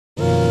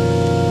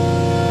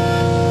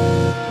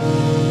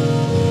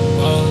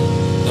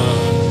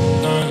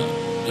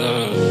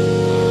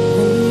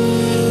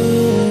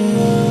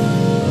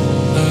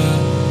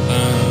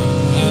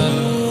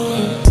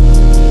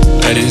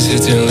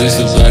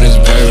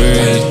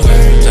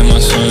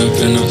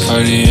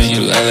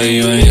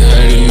you ain't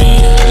heard of me.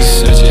 You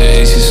such a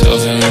ace, you so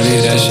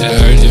family, that shit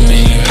hurt to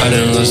me. I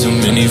done lost so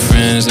many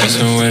friends, that's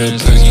where the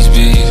perkies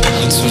be.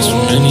 I took so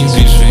many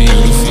beats for you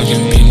to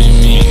fucking beating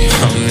me.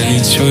 How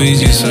many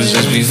choices, you so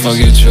just be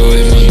fucking true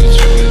with me.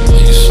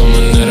 You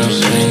someone that I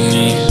really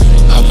need.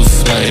 Hop a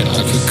flight,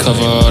 I could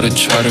cover all the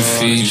charter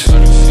fees.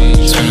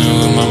 Turning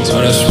with my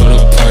brothers for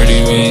the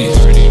party week.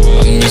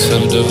 I mix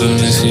up the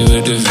Valencia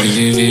with the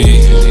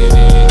VVV.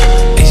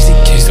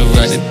 HDK still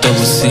ride the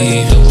double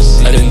C.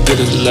 I done did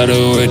a lot of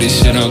work,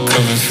 this shit I'm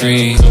cover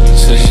free.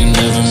 Said she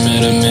never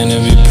met a man that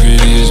be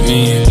pretty as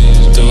me.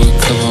 Throw a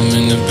cup, I'm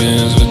in the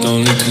bins with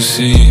only 2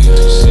 C's.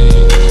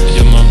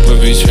 Yeah, my bro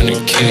be tryna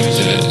kick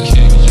that.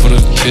 Put a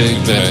kick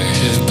back,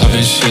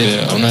 poppin' shit,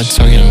 I'm not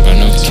talking about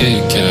no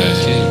Kit Kat.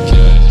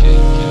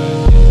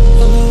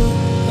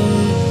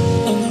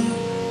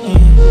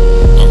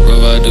 My bro,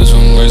 I do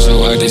some work,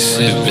 so I just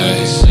sit back.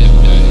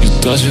 You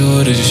thought you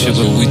would've shit,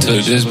 but we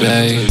took this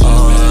bag.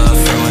 All love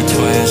from my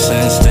twin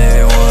since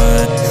day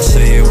one.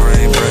 Say you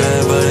break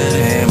bread, but it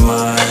ain't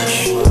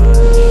much.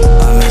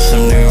 I made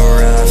some new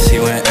raps, he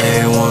went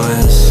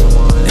A1s.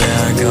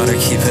 Yeah, I gotta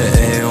keep it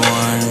A1.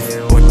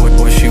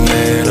 What you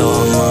made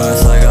all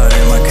month, I got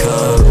in my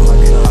cup.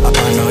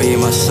 I know you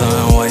my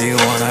son, why you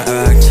wanna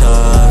act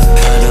tough?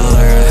 Had to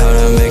learn how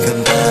to make a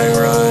bag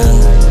run.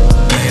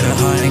 Made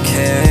 100K,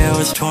 I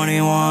was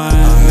 21.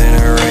 I'm in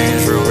a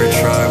Range Rover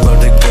truck, about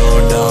to go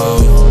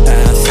dumb.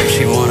 And I think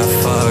she wanna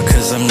fuck,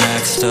 cause I'm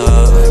next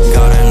up.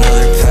 Got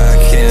another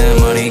pack in,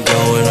 money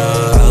going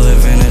up. I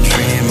live in a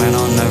dream and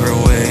I'll never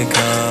wake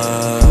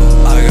up.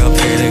 I got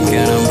paid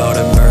again, I'm about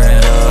to burn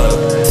it up.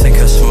 Think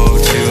I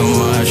smoke too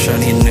much, I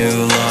need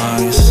new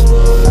lungs.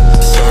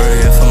 Sorry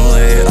if I'm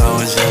late, I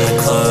was in the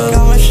club.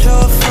 Got my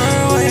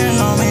chauffeur waiting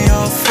on me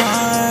out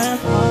front.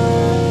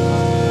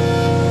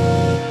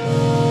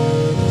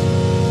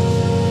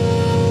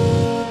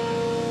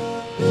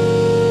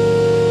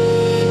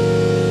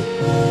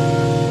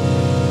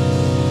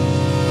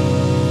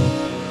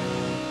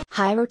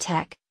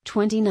 Hyrotech,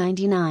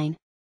 $20.99.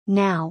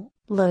 Now,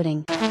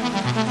 loading. I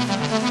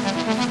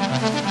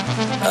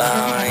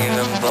don't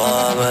even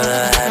ball, but I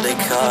had to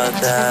call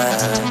that.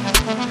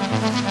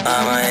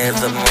 I'ma hit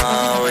the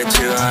mall with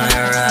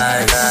 200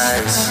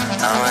 rides.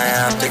 I might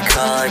have to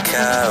call a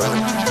cab.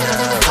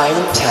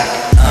 Hyrotech.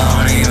 I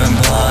don't even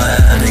ball, I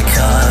had to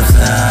call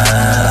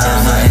that.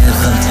 I'ma hit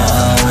the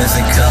mall with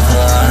a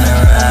couple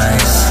hundred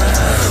rides.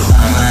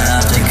 I might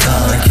have to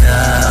call a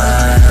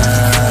cab.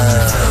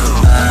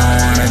 I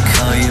don't wanna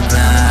call you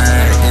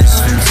back. It's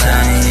been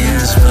 10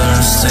 years, but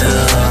I'm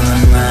still on the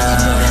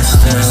map. It's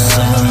still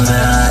something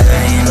that I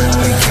ain't, but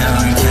we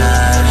counting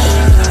cash.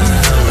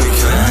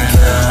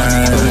 I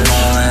don't even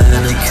ball, I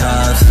had to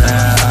call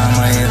that.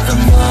 I'ma hit the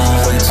mall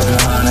with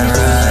 200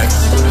 racks.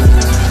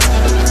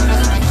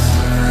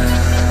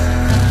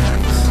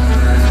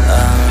 I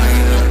don't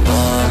even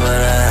ball, but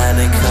I had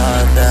to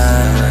call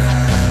that.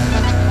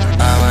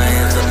 I'ma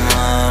hit the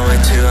mall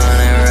with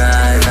 200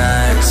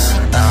 racks.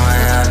 I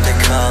might have to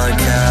call a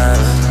cab.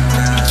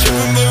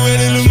 Chillin' but where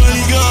did the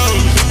money go?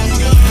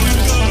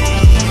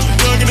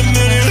 Talking a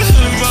million,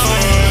 100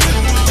 more.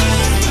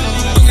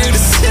 I'm gonna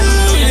sell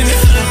it in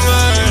 100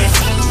 more.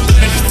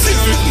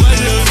 Different, my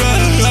deal got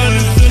a lot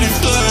of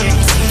 34.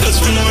 That's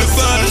when I'm at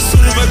bar, that's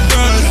when I'm at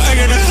bar. I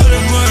got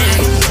 100 more.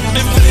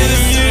 They play the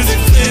music,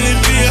 play the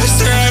beat, I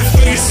start out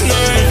fucking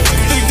snoring.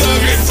 Big dog,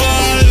 great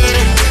baller.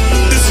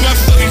 This is my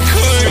fucking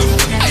court.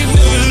 I ain't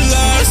never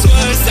lost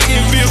once, I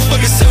can be a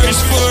fucking sorry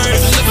sport.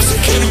 Levels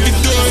and canopy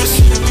doors.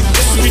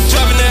 This is me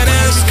driving that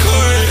ass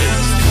court.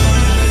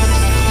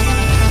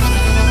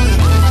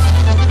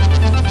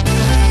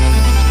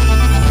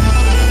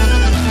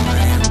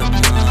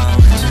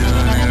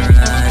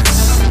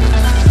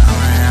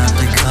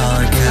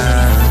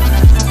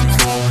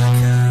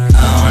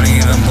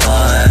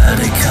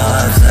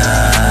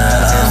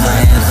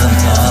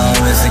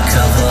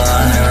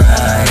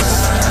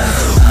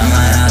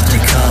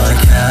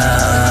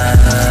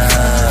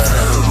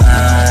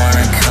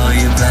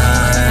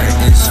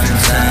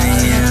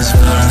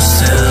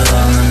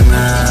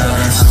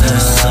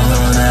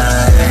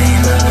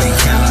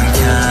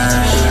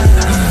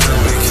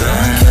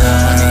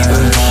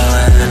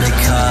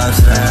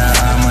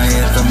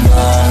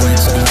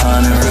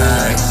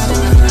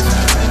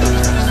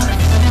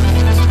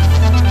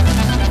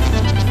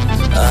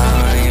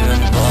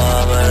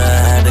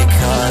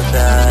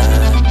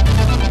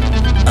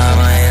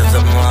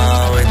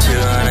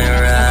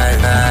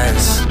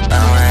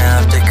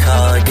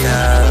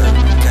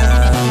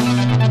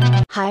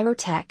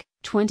 Hyrotech,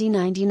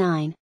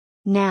 $20.99.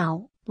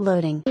 Now,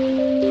 loading.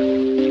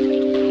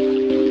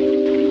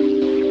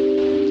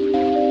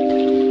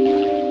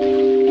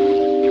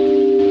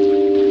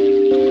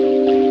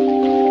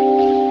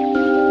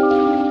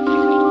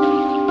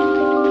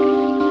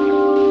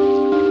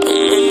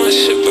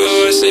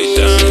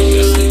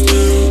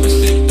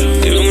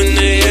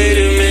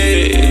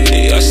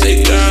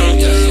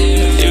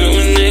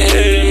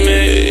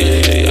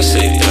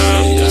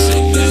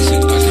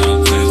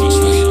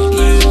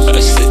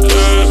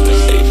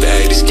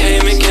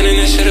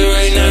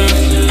 Right now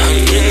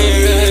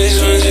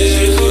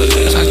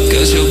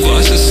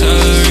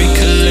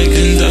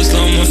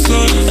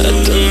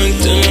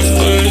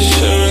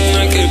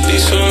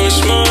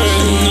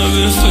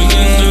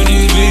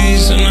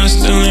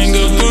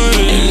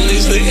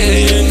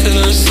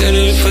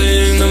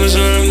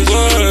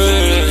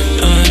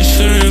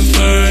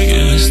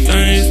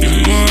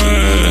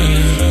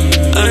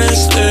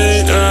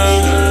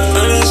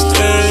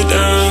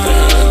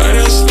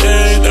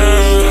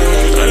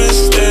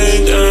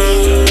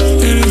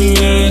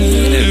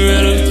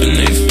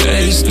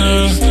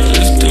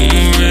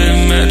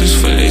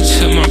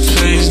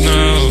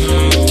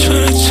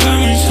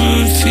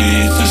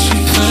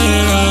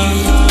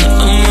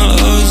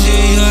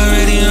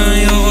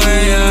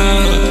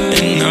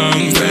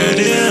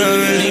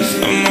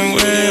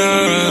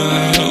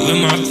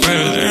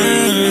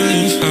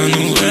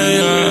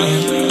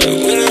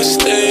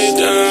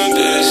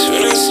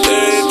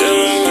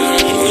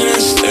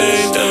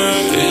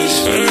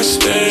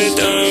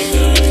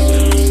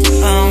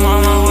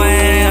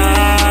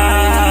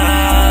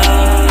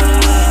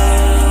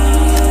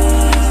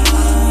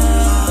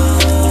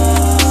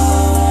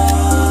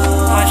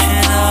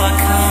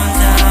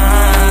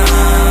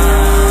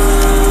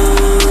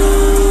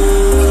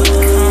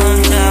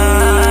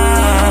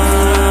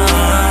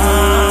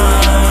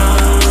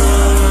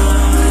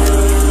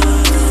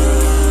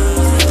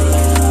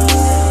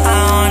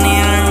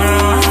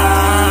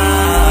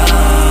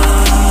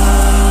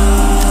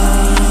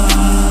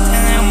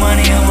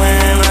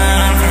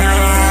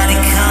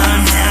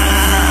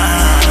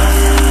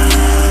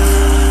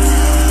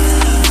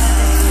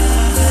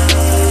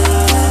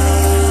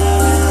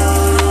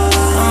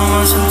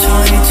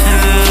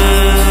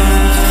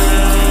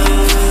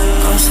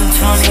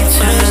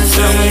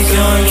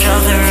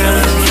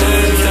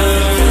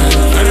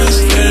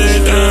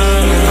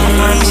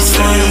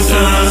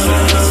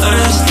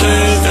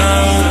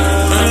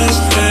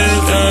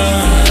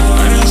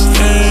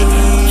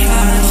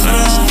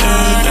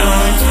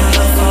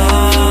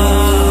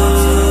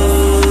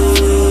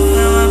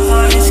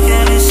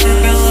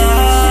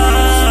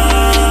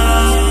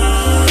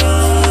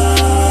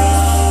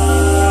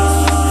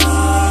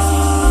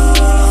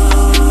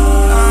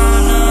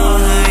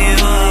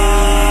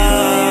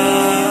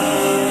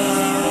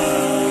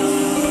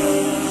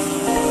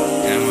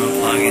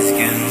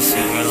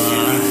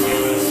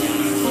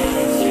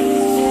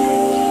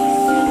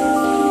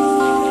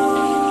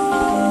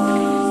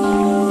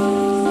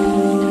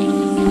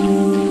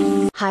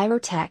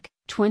Hyrotech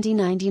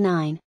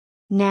 2099.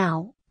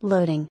 Now,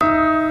 loading. I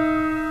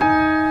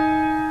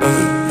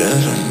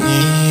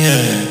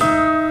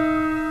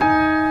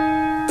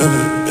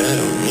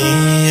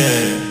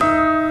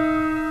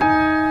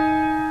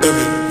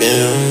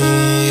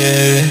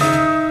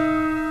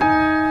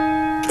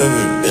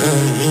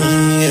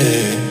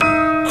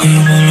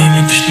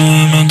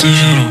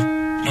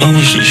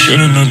wish I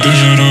should've known this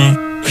shit up.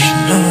 But you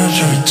know I'm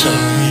trying to tell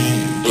me.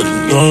 But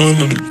you know I'm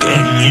not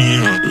telling me.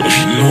 But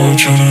you know I'm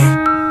trying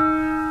to.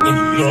 But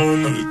you know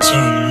I'm not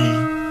telling me.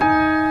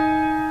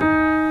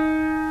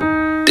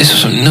 This is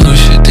some new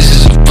shit, this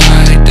is a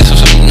vibe. This is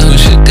some new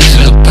shit, this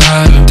is a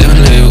vibe. Them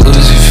little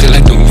woozy feel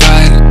like the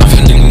ride. I'm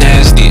feeling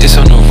nasty, it's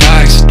on the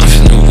rocks. I'm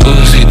feeling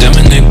woozy, them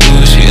and they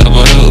bougie. I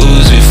bought a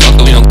Uzi, fuck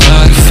up your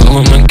Glock. Fuck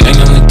with my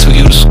gang, only took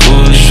you to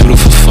school. Shoot it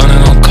for fun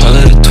and I'll call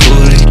it a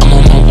tootie. I'm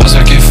on my walls,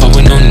 I can't fuck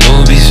with no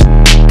newbies.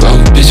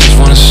 Broke bitches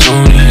wanna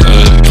sue me,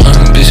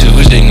 Punk bitches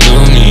wish they knew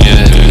me,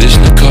 This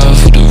nigga off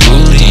with the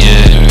ruler,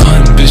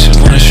 Punk bitches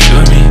wanna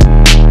shoot me.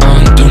 I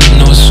don't do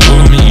no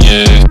assuming,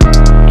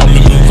 I'm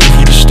in the roof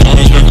with the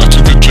stars back. I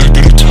took a jack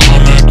to the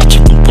tarmac. I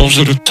took a rose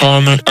to the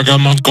tarmac. I got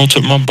my gold,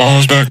 took my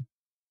balls back.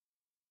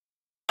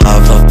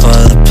 Hop up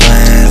on the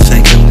plane,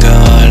 think I'm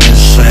going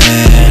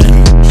insane.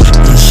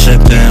 I'm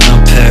sipping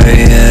on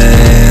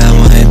Perrier, I'm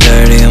way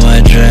dirty in my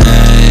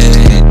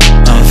drink.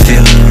 I'm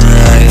feeling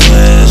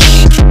reckless,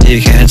 you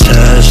can't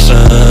test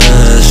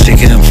us, you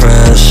can't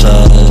press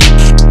us.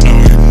 You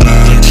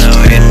know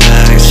you're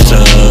next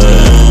up,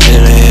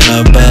 it ain't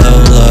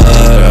about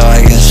luck,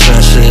 I can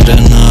stress it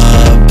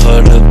enough.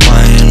 Put a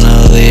pint in a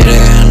liter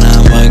and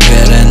I'ma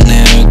get a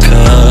new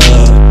cup.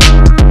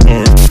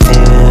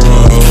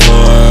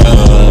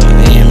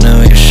 You know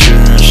you're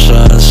shooting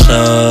shots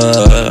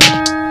up,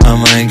 I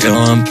might go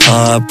and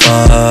pop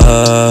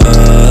up,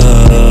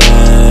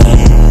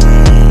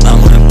 I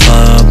might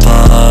pop up.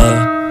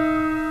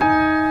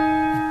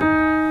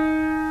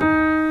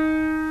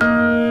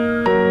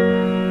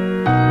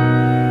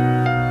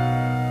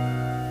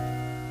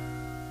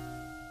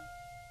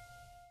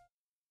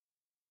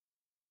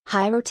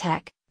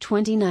 Hyrotech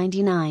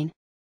 2099.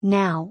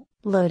 Now,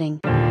 loading.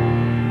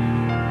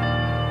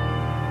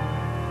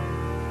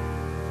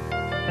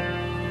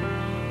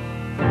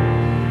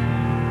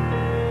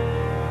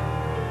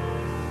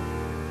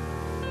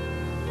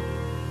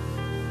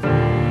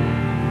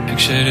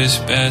 Picture this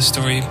bad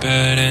story,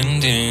 bad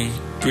ending.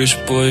 Rich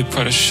boy,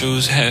 Prada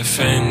shoes, hat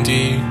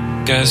Fendi.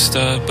 Gassed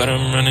up, but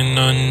I'm running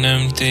on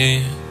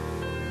empty.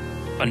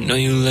 I know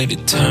you like to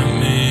tempt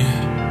me.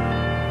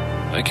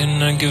 I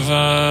cannot give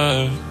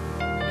up.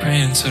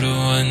 Praying to the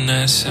one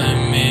that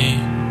sent me.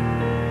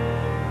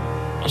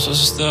 I'm so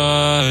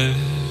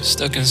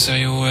stuck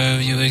inside your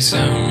web, you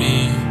exempt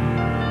me.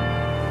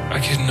 I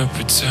cannot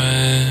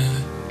pretend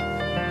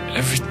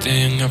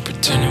everything I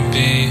pretend to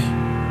be.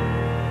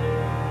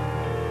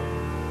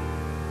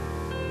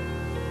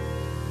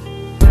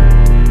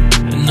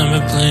 And I've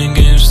been playing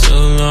games too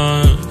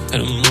long. Had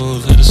to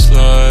move, had to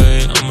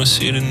slide. I'ma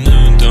see the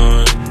new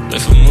dawn.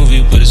 Life a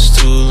movie, but it's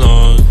too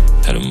long.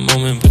 Had a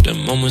moment, but that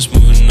moment's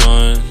moving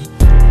on.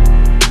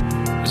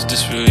 Is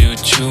this really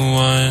what you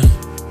want?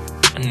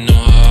 I know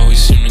I always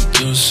seem to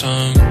do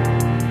some.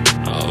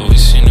 I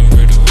always seem to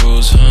break the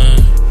rules, huh?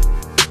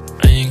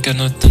 I ain't got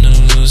nothing to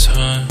lose,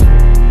 huh?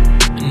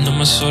 And I'm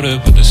a soldier,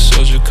 but the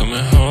soldier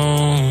coming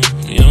home.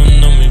 You don't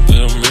know me,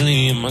 but I'm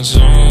really in my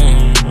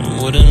zone. I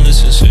wouldn't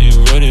listen, so you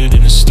wrote it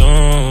in a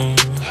stone.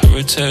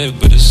 Hyrotech,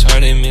 but it's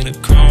hard, they made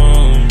of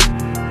chrome.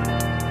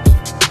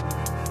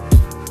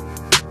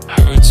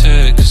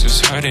 Hyrotech, cause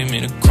it's hard, they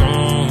made of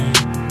chrome.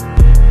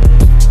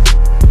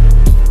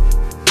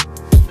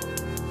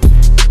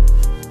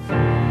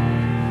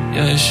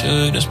 Yeah,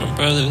 Suga, that's my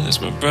brother,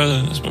 that's my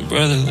brother, that's my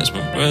brother, that's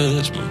my brother,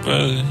 that's my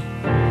brother.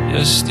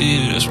 Yeah,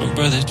 Steve, that's my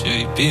brother,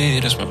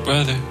 JB, that's my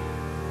brother.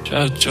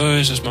 Shout out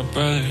George, that's my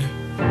brother.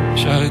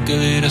 Shout out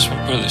Gilly, that's my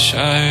brother. Shout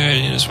out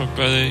Harry, that's my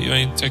brother. You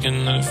ain't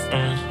taking nothing from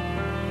us.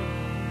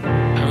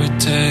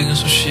 Hyrotech on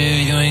some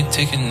shit, you ain't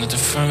taking nothing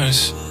from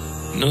us.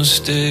 No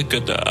stick,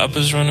 got the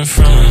oppas running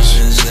from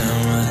us.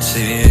 Down my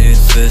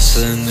teeth, it's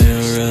a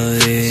new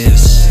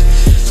release.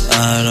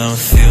 I don't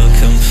feel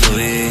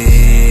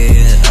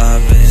complete.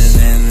 I've been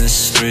in the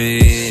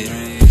street.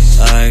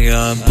 I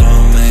got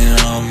bombing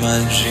on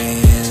my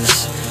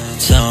jeans.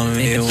 Tell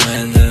me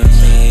when to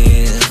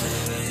meet.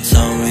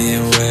 Tell me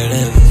where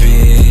to be.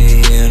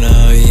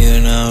 You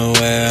know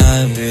where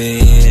I be.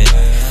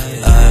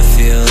 I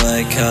feel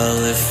like I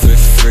live for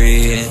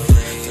free.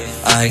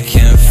 I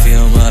can't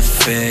feel my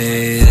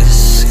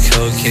face.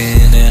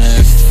 Cocaine in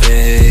her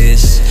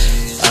face.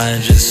 I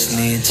just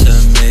need to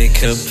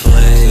make a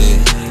play.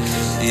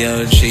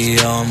 Yo, G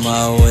on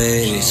my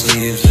waist.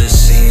 Leave the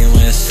scene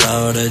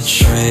without a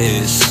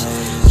trace.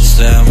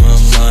 Stab my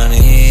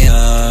money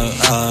up,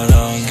 I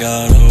don't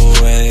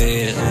gotta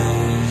wait.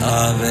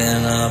 I've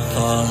been up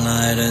all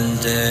night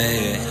and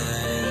day.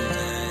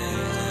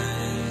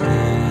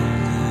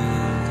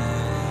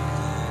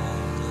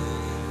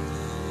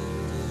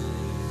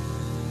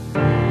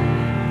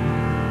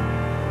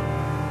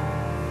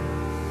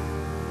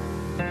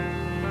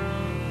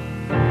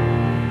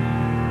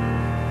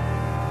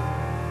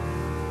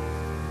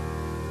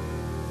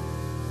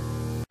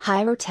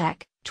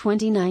 Pyrotech,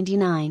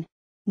 2099.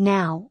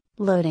 Now,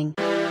 loading.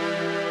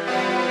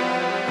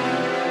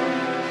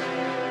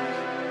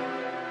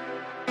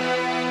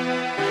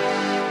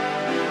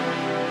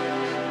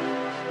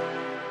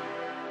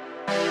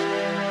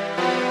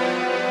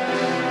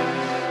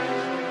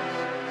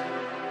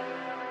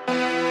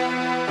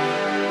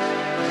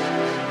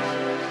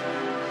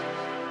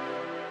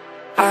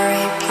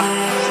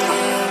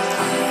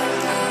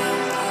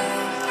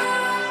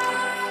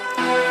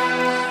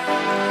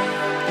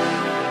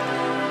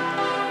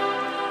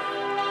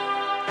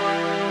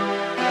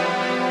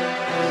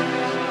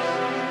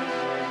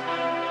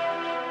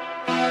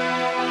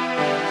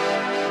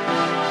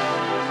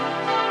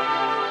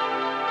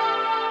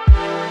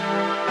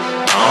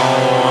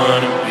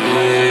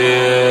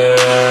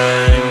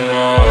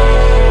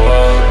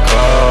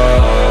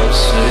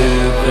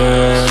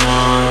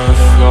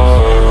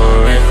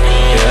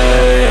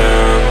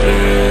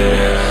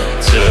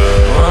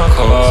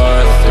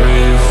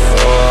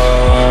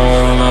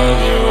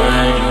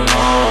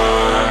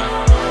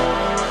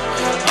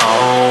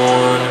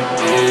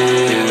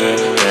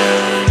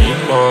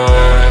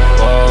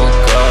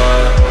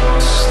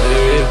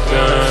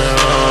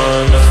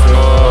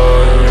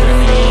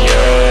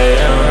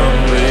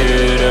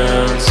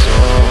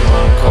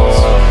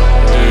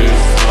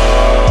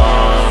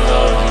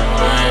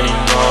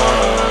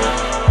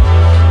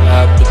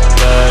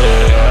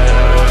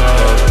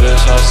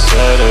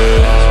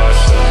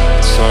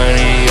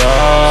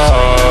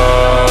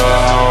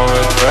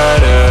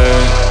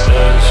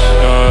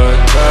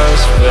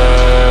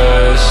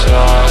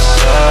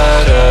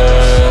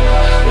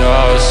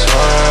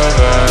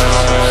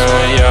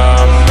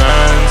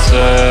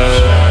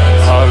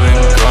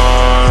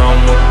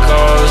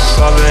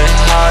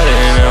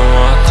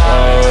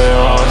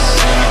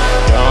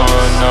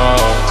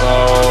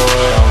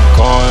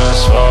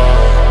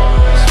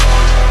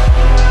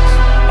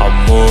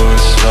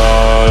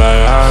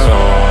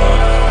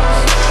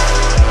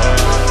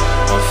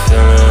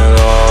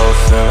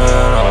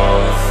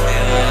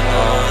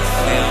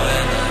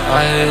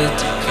 I hit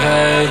the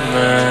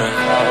pavement,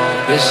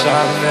 bitch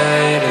I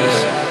made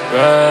it,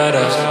 red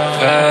as